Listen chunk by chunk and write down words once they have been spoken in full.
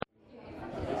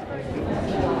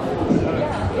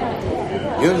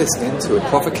You're listening to a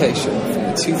Provocation from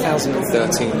the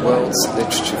 2013 Worlds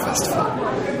Literature Festival,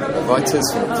 where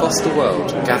writers from across the world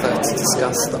gather to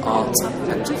discuss the art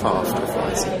and craft of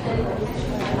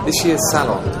writing. This year's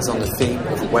salon is on the theme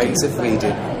of ways of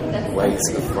reading, ways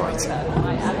of writing.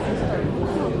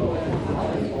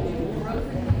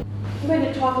 I'm going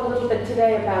to talk a little bit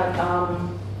today about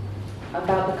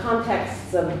the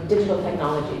contexts of digital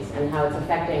technologies and how it's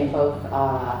affecting both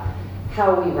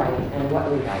how we write and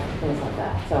what we write, things like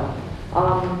that. So,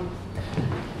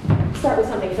 start with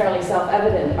something fairly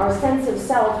self-evident. Our sense of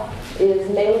self is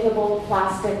malleable,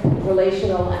 plastic,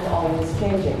 relational, and always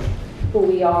changing. Who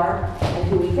we are and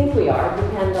who we think we are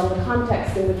depend on the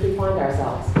context in which we find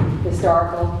ourselves: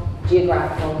 historical,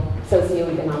 geographical,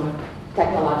 socioeconomic,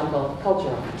 technological,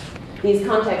 cultural. These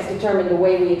contexts determine the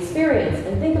way we experience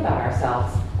and think about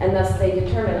ourselves, and thus they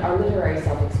determine our literary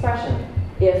self-expression,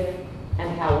 if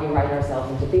and how we write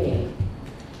ourselves into being.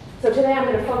 So today I'm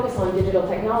going to focus on digital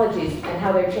technologies and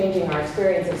how they're changing our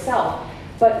experience of self.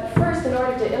 But first, in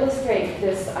order to illustrate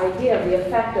this idea of the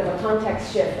effect of a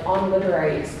context shift on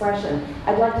literary expression,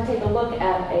 I'd like to take a look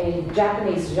at a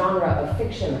Japanese genre of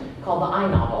fiction called the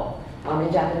I-novel.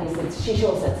 In Japanese, it's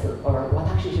shishosetsu, or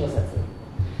watashi shosetsu.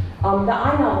 The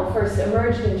I-novel first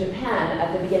emerged in Japan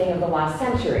at the beginning of the last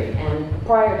century, and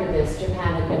prior to this,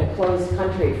 Japan had been a closed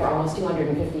country for almost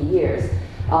 250 years,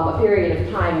 a period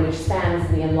of time which spans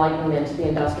the Enlightenment, the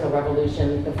Industrial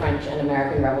Revolution, the French and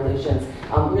American Revolutions,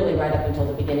 really right up until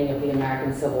the beginning of the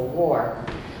American Civil War.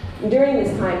 During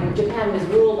this time, Japan was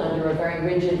ruled under a very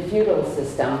rigid feudal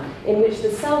system in which the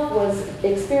self was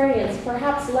experienced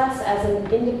perhaps less as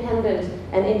an independent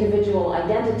and individual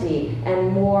identity and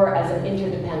more as an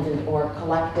interdependent or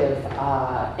collective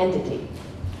entity.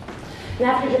 And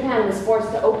after Japan was forced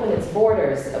to open its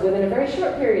borders, within a very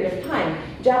short period of time,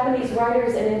 Japanese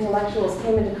writers and intellectuals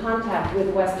came into contact with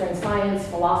Western science,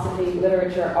 philosophy,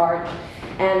 literature, art,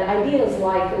 and ideas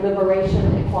like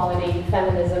liberation, equality,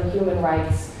 feminism, human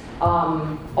rights,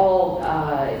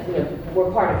 were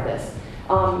part of this.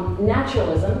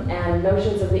 Naturalism and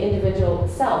notions of the individual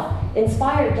self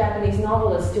inspired Japanese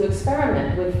novelists to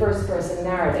experiment with first-person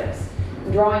narratives.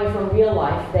 Drawing from real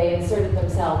life, they inserted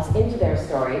themselves into their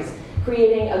stories,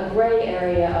 creating a gray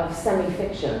area of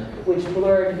semi-fiction, which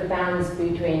blurred the bounds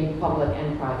between public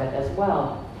and private as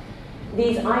well.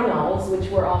 These I-novels,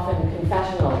 which were often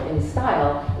confessional in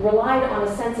style, relied on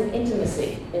a sense of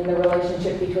intimacy in the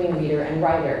relationship between reader and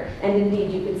writer, and indeed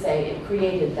you could say it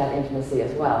created that intimacy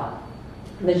as well.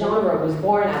 The genre was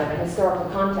born out of a historical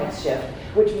context shift,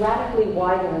 which radically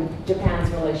widened Japan's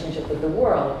relationship with the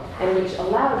world, and which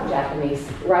allowed Japanese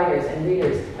writers and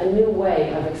readers a new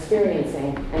way of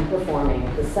experiencing and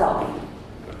performing the self.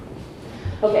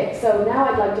 Okay, so now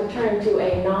I'd like to turn to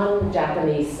a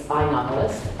non-Japanese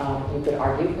I-novelist, you could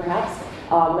argue perhaps,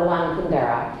 Milan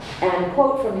Kundera, and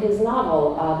quote from his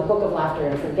novel, The Book of Laughter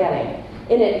and Forgetting.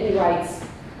 In it, he writes,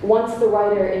 "Once the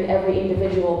writer in every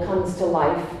individual comes to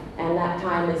life, and that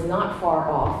time is not far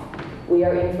off, we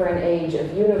are in for an age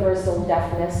of universal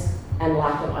deafness and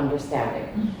lack of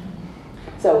understanding."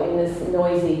 So in this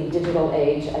noisy digital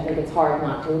age, I think it's hard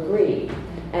not to agree.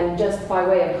 And just by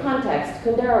way of context,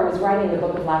 Kundera was writing The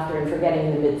Book of Laughter and Forgetting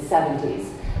in the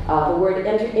mid-70s. The word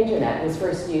internet was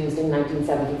first used in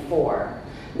 1974.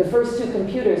 The first two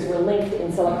computers were linked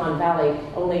in Silicon Valley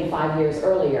only 5 years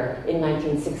earlier, in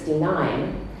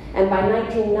 1969. And by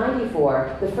 1994,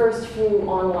 the first few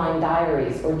online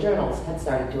diaries or journals had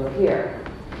started to appear.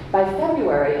 By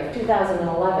February of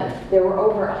 2011, there were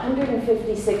over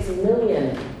 156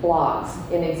 million blogs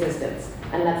in existence,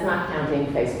 and that's not counting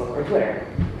Facebook or Twitter.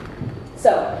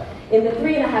 So, in the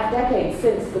 3.5 decades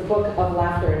since the Book of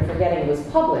Laughter and Forgetting was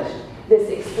published, this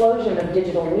explosion of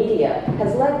digital media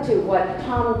has led to what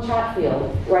Tom Chatfield,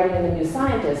 writing in The New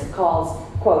Scientist, calls,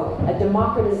 quote, "a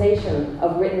democratization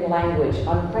of written language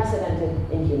unprecedented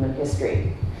in human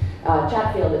history."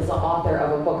 Chatfield is the author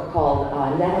of a book called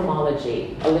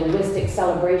Netomology, a linguistic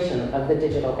celebration of the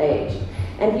digital age.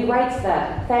 And he writes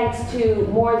that thanks to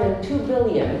more than 2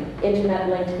 billion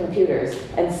internet-linked computers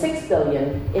and 6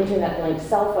 billion internet-linked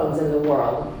cell phones in the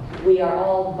world, we are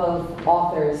all both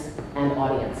authors and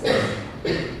audiences.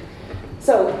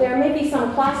 So there may be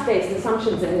some class-based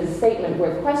assumptions in his statement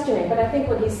worth questioning, but I think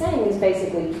what he's saying is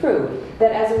basically true,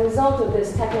 that as a result of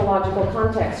this technological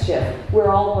context shift,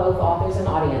 we're all both authors and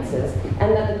audiences,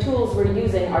 and that the tools we're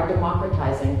using are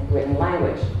democratizing written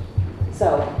language.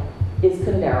 So, is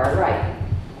Kundera right?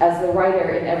 As the writer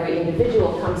in every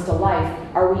individual comes to life,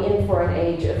 are we in for an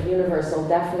age of universal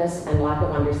deafness and lack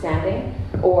of understanding?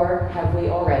 Or have we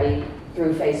already,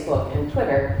 through Facebook and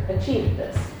Twitter, achieved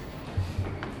this?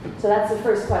 So that's the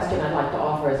first question I'd like to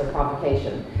offer as a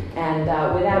provocation. And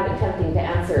without attempting to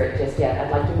answer it just yet,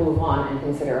 I'd like to move on and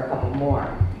consider a couple more.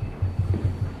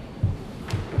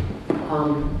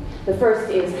 The first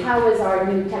is, how is our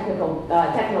new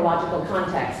technological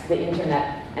context, the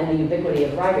internet and the ubiquity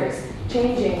of writers,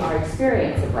 changing our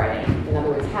experience of writing? In other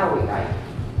words, how we write.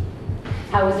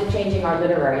 How is it changing our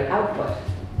literary output?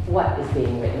 What is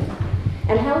being written?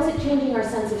 And how is it changing our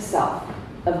sense of self,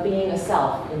 of being a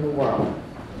self in the world?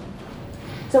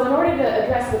 So in order to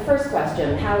address the first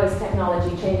question, how is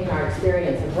technology changing our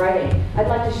experience of writing, I'd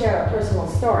like to share a personal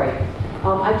story.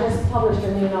 I just published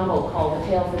a new novel called A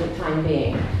Tale for the Time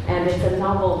Being, and it's a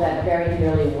novel that very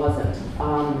nearly wasn't.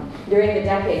 During the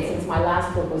decade since my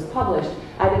last book was published,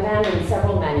 I'd abandoned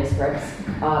several manuscripts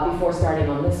before starting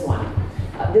on this one.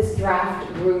 This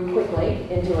draft grew quickly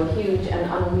into a huge and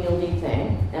unwieldy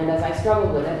thing, and as I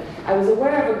struggled with it, I was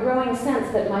aware of a growing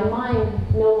sense that my mind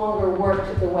no longer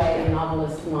worked the way a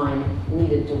novelist's mind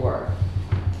needed to work.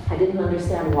 I didn't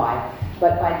understand why,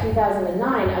 but by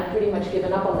 2009, I'd pretty much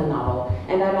given up on the novel,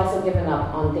 and I'd also given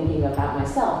up on thinking about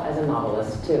myself as a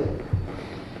novelist, too.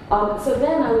 So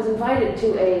then I was invited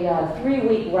to a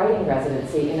 3-week writing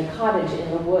residency in a cottage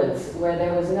in the woods where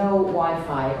there was no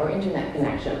Wi-Fi or internet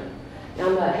connection.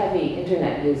 I'm a heavy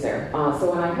internet user, so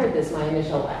when I heard this, my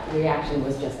initial reaction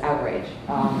was just outrage.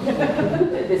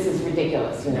 This is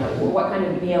ridiculous, you know. What kind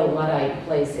of neo-Luddite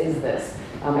place is this?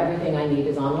 Everything I need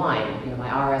is online. You know, my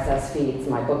RSS feeds,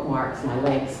 my bookmarks, my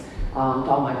links, to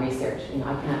all my research. You know,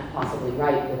 I can't possibly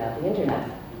write without the internet.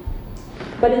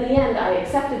 But in the end, I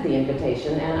accepted the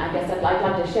invitation, and I guess I'd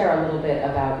like to share a little bit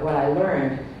about what I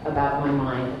learned about my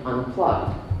mind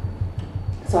unplugged.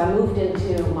 So I moved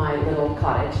into my little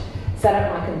cottage, set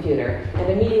up my computer, and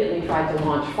immediately tried to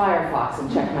launch Firefox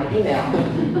and check my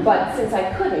email. But since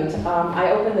I couldn't,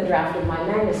 I opened the draft of my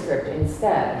manuscript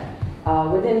instead.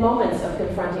 Within moments of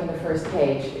confronting the first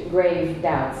page, grave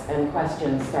doubts and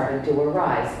questions started to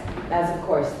arise, as of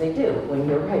course they do when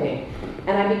you're writing.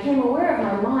 And I became aware of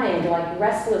my mind like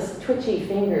restless, twitchy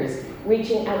fingers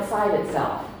reaching outside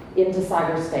itself into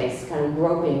cyberspace, kind of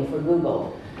groping for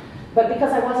Google. But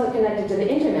because I wasn't connected to the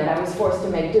internet, I was forced to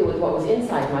make do with what was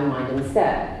inside my mind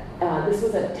instead. This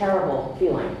was a terrible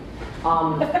feeling.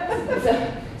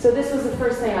 So this was the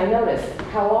first thing I noticed,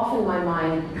 how often my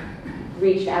mind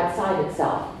reached outside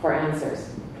itself for answers.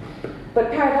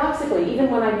 But paradoxically,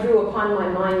 even when I drew upon my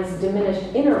mind's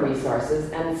diminished inner resources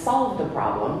and solved a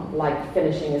problem, like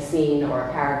finishing a scene or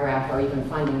a paragraph or even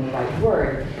finding the right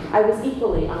word, I was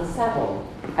equally unsettled.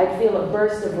 I'd feel a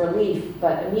burst of relief,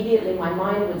 but immediately my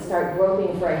mind would start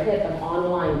groping for a hit of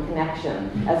online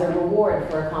connection as a reward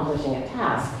for accomplishing a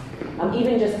task.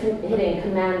 Even just hitting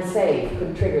Command Save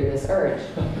could trigger this urge.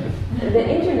 The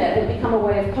internet had become a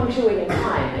way of punctuating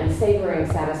time and savoring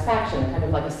satisfaction, kind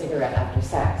of like a cigarette after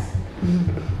sex.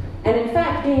 And in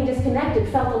fact, being disconnected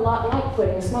felt a lot like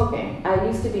quitting smoking. I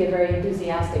used to be a very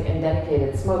enthusiastic and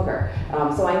dedicated smoker,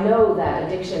 so I know that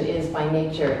addiction is by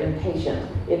nature impatient.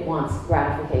 It wants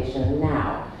gratification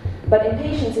now. But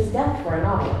impatience is death for a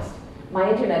novelist. My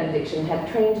internet addiction had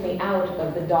trained me out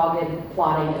of the dogged,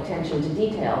 plodding attention to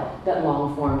detail that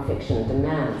long-form fiction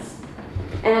demands.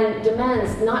 And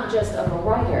demands not just of a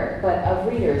writer, but of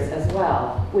readers as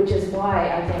well, which is why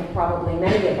I think probably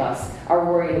many of us are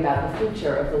worried about the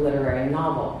future of the literary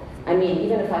novel. I mean,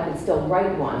 even if I could still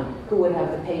write one, who would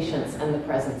have the patience and the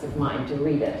presence of mind to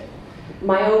read it?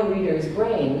 My own reader's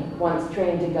brain, once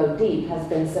trained to go deep, has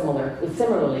been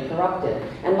similarly corrupted.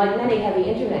 And like many heavy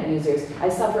internet users, I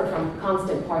suffer from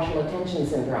constant partial attention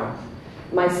syndrome.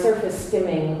 My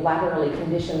surface-skimming, laterally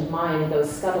conditioned mind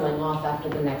goes scuttling off after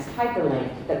the next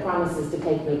hyperlink that promises to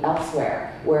take me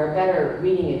elsewhere, where a better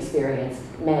reading experience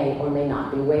may or may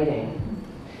not be waiting.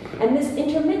 And this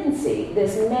intermittency,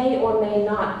 this may or may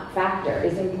not factor,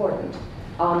 is important.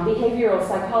 Behavioral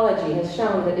psychology has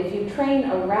shown that if you train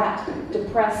a rat to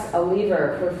press a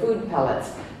lever for food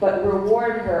pellets, but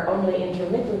reward her only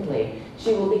intermittently,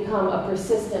 she will become a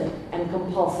persistent and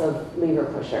compulsive lever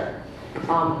pusher.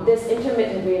 This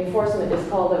intermittent reinforcement is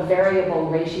called a variable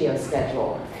ratio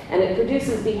schedule, and it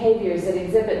produces behaviors that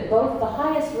exhibit both the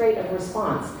highest rate of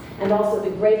response and also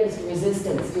the greatest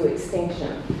resistance to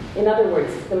extinction. In other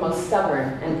words, the most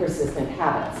stubborn and persistent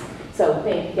habits. So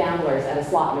think gamblers at a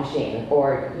slot machine,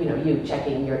 or you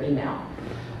checking your email.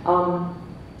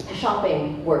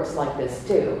 Shopping works like this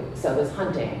too. So does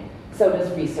hunting. So does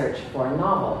research for a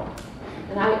novel.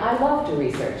 And I love to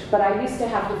research, but I used to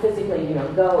have to physically,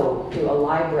 go to a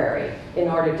library in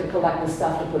order to collect the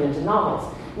stuff to put into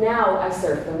novels. Now I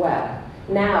surf the web.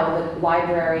 Now the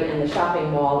library and the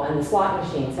shopping mall and the slot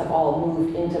machines have all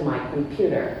moved into my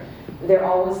computer. They're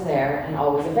always there and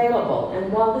always available.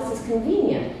 And while this is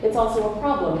convenient, it's also a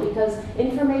problem because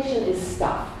information is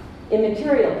stuff.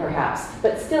 Immaterial perhaps,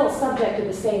 but still subject to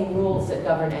the same rules that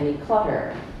govern any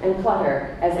clutter. And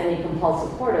clutter, as any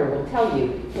compulsive hoarder will tell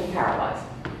you, can paralyze.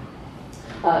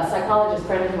 A psychologist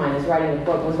friend of mine was writing a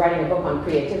book on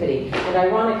creativity, and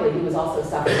ironically, he was also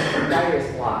suffering from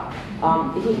writer's block.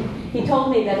 He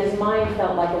told me that his mind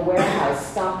felt like a warehouse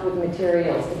stocked with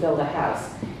materials to build a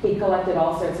house. He collected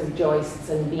all sorts of joists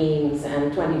and beams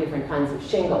and 20 different kinds of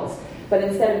shingles, but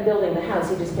instead of building the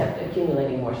house, he just kept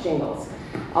accumulating more shingles.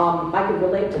 I could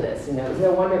relate to this. It was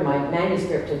no wonder my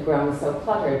manuscript had grown so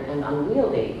cluttered and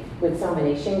unwieldy with so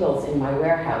many shingles in my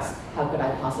warehouse. How could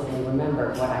I possibly remember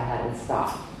what I had in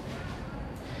stock?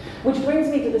 Which brings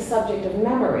me to the subject of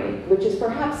memory, which is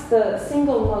perhaps the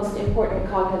single most important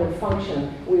cognitive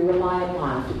function we rely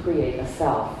upon to create a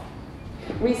self.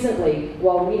 Recently,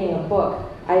 while reading a book,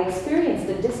 I experienced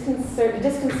a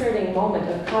disconcerting moment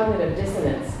of cognitive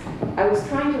dissonance. I was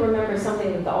trying to remember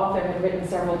something that the author had written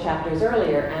several chapters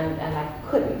earlier, and I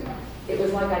couldn't. It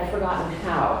was like I'd forgotten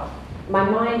how. My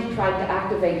mind tried to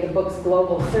activate the book's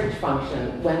global search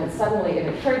function when suddenly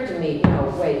it occurred to me,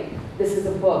 wait, this is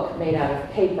a book made out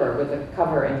of paper with a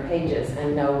cover and pages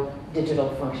and no digital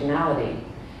functionality.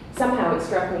 Somehow it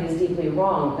struck me as deeply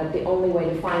wrong that the only way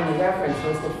to find the reference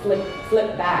was to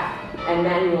flip back and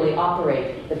manually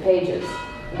operate the pages.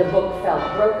 The book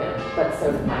felt broken, but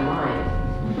so did my mind.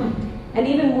 And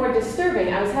even more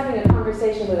disturbing, I was having a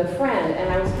conversation with a friend, and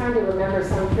I was trying to remember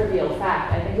some trivial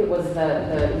fact. I think it was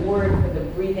the word for the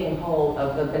breathing hole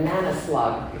of the banana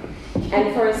slug.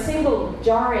 And for a single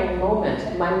jarring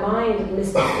moment, my mind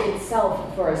mistook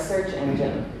itself for a search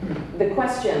engine. The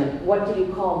question, what do you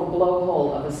call the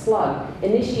blowhole of a slug,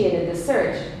 initiated the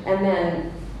search, and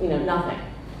then, nothing.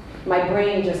 My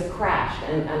brain just crashed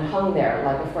and hung there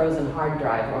like a frozen hard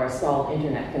drive or a stalled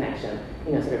internet connection,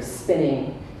 sort of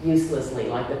spinning uselessly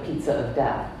like the pizza of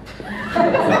death.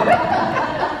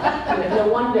 No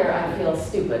wonder I feel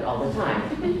stupid all the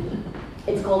time.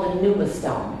 It's called a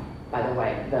pneumostome, by the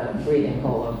way, the breathing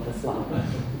hole of the slug.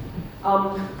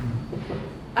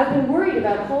 I've been worried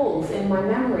about holes in my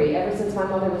memory ever since my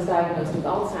mother was diagnosed with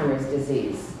Alzheimer's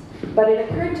disease. But it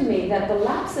occurred to me that the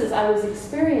lapses I was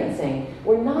experiencing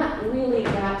were not really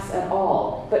gaps at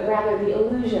all, but rather the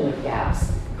illusion of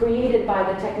gaps created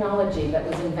by the technology that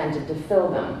was invented to fill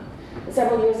them.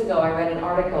 Several years ago, I read an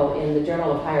article in the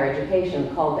Journal of Higher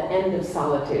Education called The End of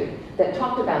Solitude that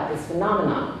talked about this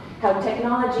phenomenon, how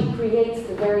technology creates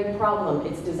the very problem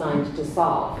it's designed to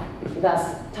solve.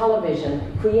 Thus,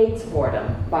 television creates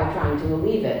boredom by trying to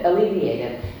alleviate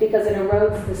it because it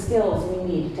erodes the skills we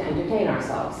need to entertain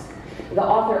ourselves. The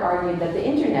author argued that the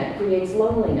internet creates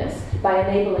loneliness by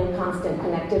enabling constant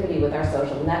connectivity with our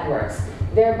social networks,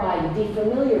 thereby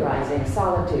defamiliarizing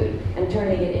solitude and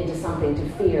turning it into something to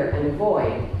fear and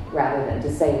avoid rather than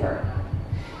to savor.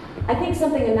 I think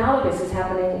something analogous is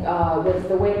happening with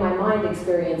the way my mind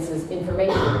experiences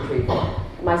information retrieval.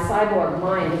 My cyborg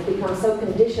mind has become so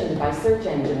conditioned by search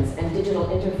engines and digital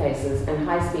interfaces and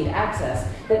high-speed access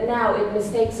that now it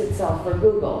mistakes itself for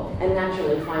Google and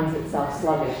naturally finds itself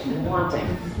sluggish and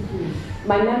wanting.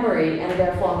 My memory, and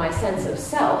therefore my sense of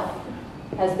self,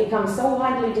 has become so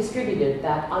widely distributed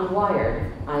that,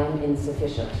 unwired, I am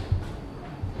insufficient.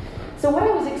 So what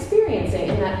I was experiencing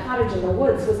in that cottage in the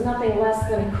woods was nothing less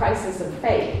than a crisis of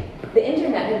faith. The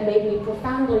internet had made me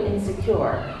profoundly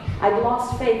insecure. I'd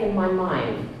lost faith in my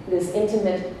mind, this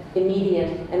intimate,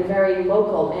 immediate, and very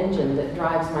local engine that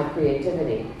drives my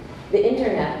creativity. The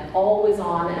internet, always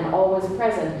on and always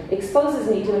present, exposes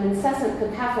me to an incessant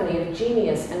cacophony of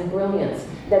genius and brilliance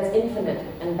that's infinite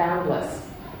and boundless.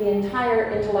 The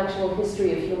entire intellectual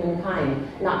history of humankind,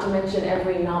 not to mention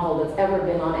every novel that's ever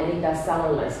been on any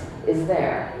bestseller list, is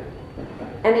there.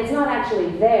 And it's not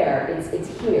actually there,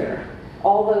 it's here.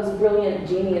 All those brilliant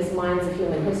genius minds of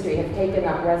human history have taken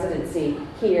up residency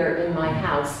here in my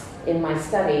house, in my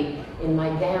study, in my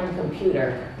damn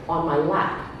computer, on my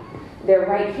lap. They're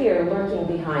right here lurking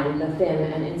behind the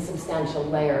thin and insubstantial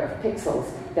layer of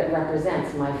pixels that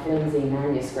represents my flimsy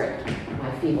manuscript,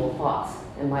 my feeble thoughts,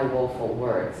 and my woeful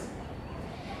words.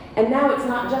 And now it's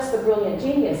not just the brilliant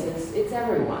geniuses, it's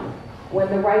everyone. When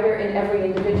the writer in every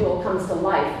individual comes to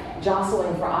life,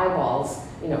 jostling for eyeballs,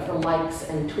 for likes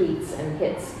and tweets and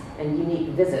hits and unique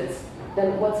visits,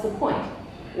 then what's the point?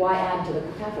 Why add to the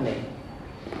cacophony?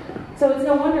 So it's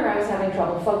no wonder I was having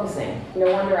trouble focusing.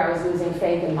 No wonder I was losing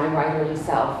faith in my writerly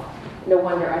self. No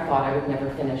wonder I thought I would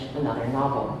never finish another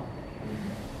novel.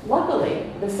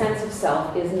 Luckily, the sense of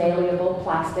self is malleable,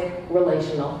 plastic,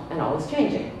 relational, and always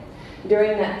changing.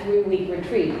 During that 3-week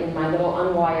retreat in my little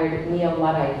unwired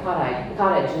neo-Luddite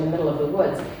cottage in the middle of the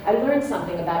woods, I learned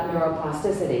something about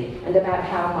neuroplasticity and about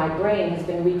how my brain has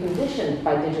been reconditioned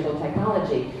by digital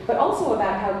technology, but also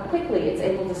about how quickly it's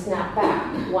able to snap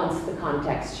back once the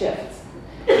context shifts.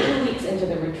 2 weeks into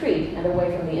the retreat and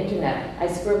away from the internet, I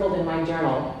scribbled in my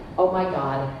journal, "Oh my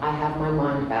God, I have my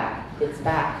mind back. It's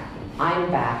back.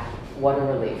 I'm back. What a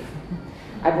relief."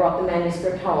 I brought the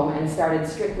manuscript home and started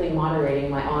strictly moderating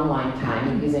my online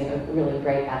time using a really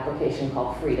great application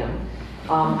called Freedom.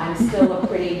 I'm still a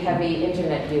pretty heavy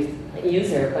internet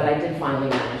user, but I did finally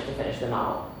manage to finish the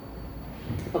novel.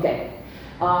 Okay.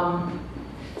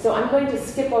 So I'm going to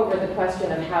skip over the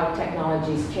question of how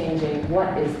technology is changing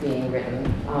what is being written,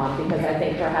 because I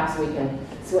think perhaps we can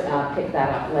pick that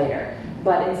up later.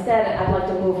 But instead, I'd like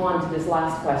to move on to this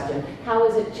last question. How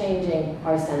is it changing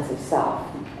our sense of self,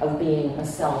 of being a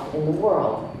self in the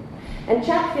world? And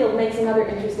Chatfield makes another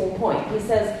interesting point. He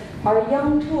says, our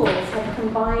young tools have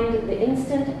combined the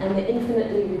instant and the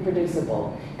infinitely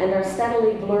reproducible, and are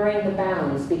steadily blurring the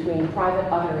bounds between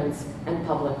private utterance and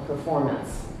public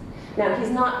performance. Now,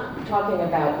 he's not talking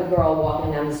about the girl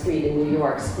walking down the street in New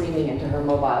York screaming into her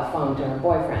mobile phone to her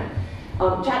boyfriend.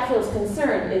 Chatfield's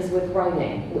concern is with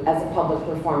writing as a public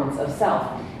performance of self.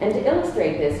 And to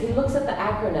illustrate this, he looks at the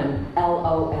acronym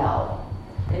LOL.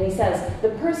 And he says, the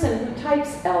person who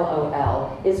types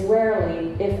LOL is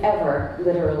rarely, if ever,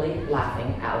 literally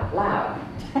laughing out loud.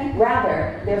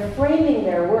 Rather, they're framing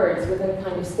their words within a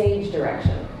kind of stage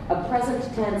direction, a present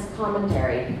tense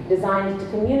commentary designed to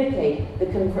communicate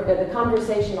the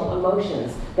conversational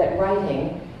emotions that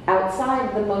writing,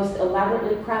 outside the most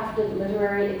elaborately crafted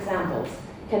literary examples,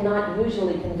 cannot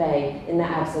usually convey in the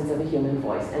absence of a human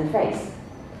voice and face.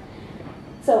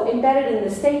 So embedded in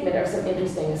this statement are some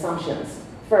interesting assumptions.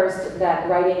 First, that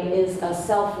writing is a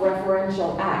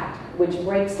self-referential act, which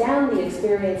breaks down the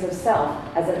experience of self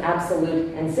as an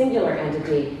absolute and singular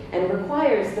entity and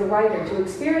requires the writer to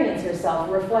experience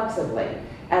herself reflexively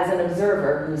as an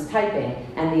observer who's typing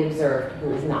and the observed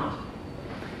who is not.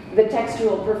 The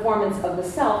textual performance of the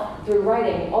self through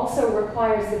writing also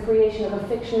requires the creation of a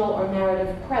fictional or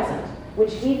narrative present,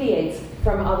 which deviates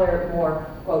from other more,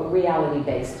 quote,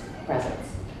 reality-based presents.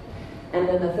 And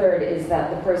then the third is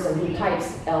that the person who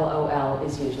types LOL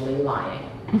is usually lying.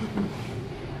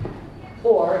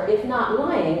 Or, if not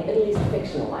lying, at least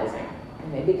fictionalizing.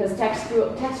 Okay? Because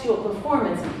textual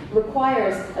performance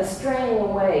requires a straying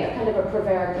away, a kind of a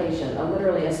prevarication,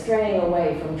 literally a straying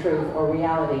away from truth or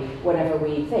reality, whatever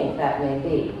we think that may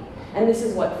be. And this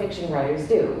is what fiction writers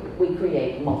do. We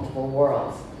create multiple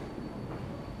worlds.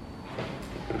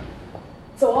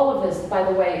 So all of this, by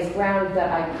the way, is ground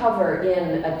that I cover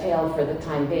in A Tale for the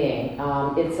Time Being.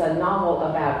 It's a novel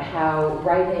about how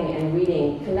writing and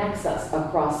reading connects us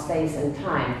across space and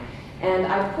time. And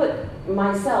I put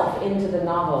myself into the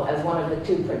novel as one of the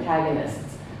two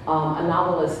protagonists, a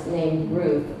novelist named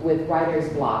Ruth with writer's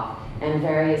block and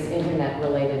various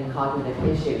internet-related cognitive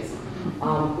issues.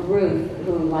 Ruth,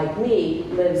 who, like me,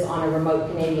 lives on a remote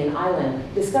Canadian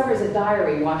island, discovers a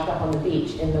diary washed up on the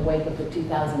beach in the wake of the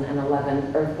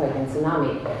 2011 earthquake and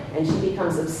tsunami, and she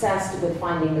becomes obsessed with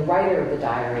finding the writer of the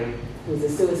diary, who's a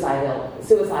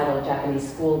suicidal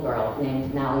Japanese schoolgirl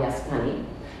named Naoya Sukani,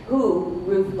 who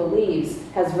Ruth believes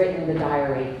has written the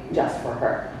diary just for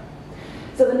her.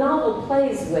 So the novel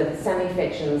plays with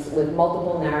semi-fictions with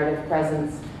multiple narrative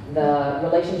presents, the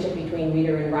relationship between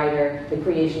reader and writer, the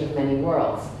creation of many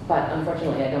worlds. But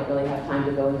unfortunately, I don't really have time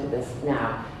to go into this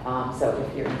now. So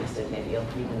if you're interested, maybe you'll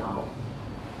read the novel.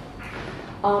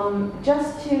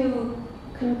 Just to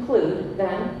conclude,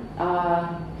 then,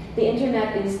 the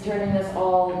internet is turning us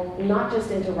all not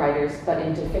just into writers, but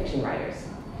into fiction writers,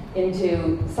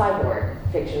 into cyborg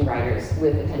fiction writers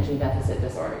with attention deficit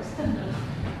disorders.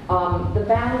 The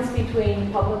bounds between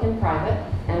public and private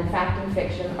and fact and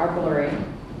fiction are blurring,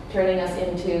 turning us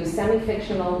into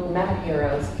semi-fictional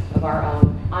meta-heroes of our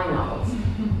own I-novels.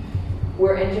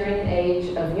 We're entering an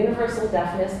age of universal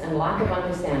deafness and lack of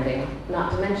understanding,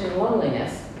 not to mention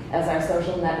loneliness, as our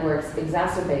social networks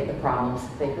exacerbate the problems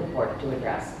they purport to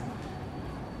address.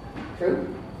 True?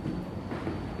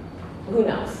 Who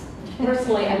knows?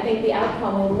 Personally, I think the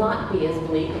outcome will not be as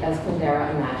bleak as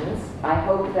Kundera imagines. I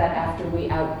hope that after we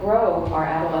outgrow our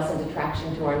adolescent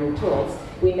attraction to our new tools,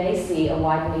 we may see a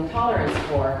widening tolerance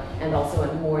for and also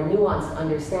a more nuanced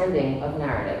understanding of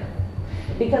narrative.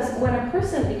 Because when a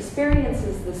person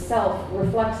experiences the self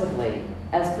reflexively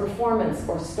as performance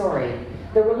or story,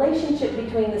 the relationship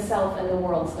between the self and the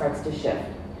world starts to shift.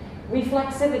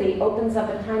 Reflexivity opens up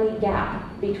a tiny gap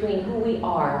between who we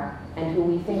are and who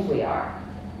we think we are.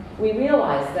 we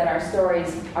realize that our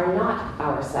stories are not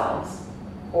ourselves,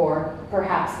 or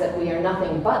perhaps that we are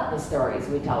nothing but the stories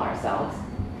we tell ourselves.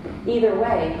 Either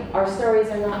way, our stories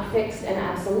are not fixed and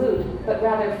absolute, but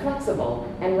rather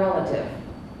flexible and relative,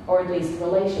 or at least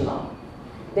relational.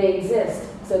 They exist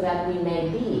so that we may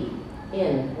be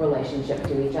in relationship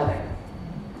to each other.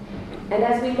 And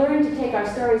as we learn to take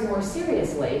our stories more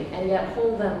seriously and yet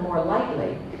hold them more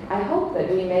lightly, I hope that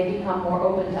we may become more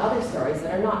open to other stories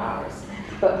that are not ours,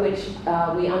 but which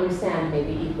we understand may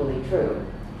be equally true.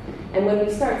 And when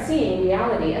we start seeing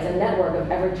reality as a network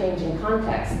of ever-changing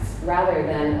contexts rather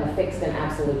than a fixed and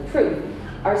absolute truth,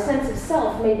 our sense of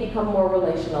self may become more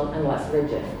relational and less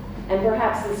rigid. And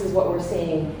perhaps this is what we're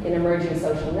seeing in emerging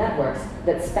social networks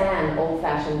that span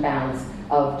old-fashioned bounds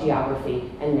of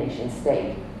geography and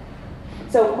nation-state.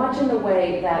 So much in the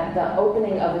way that the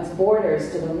opening of its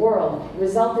borders to the world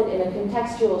resulted in a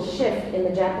contextual shift in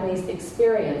the Japanese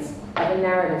experience of a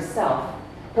narrative self,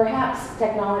 perhaps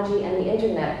technology and the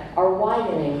internet are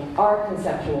widening our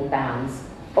conceptual bounds,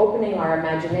 opening our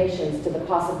imaginations to the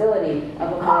possibility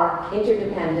of a more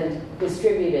interdependent,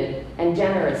 distributed, and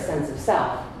generous sense of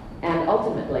self, and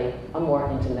ultimately, a more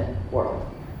intimate world.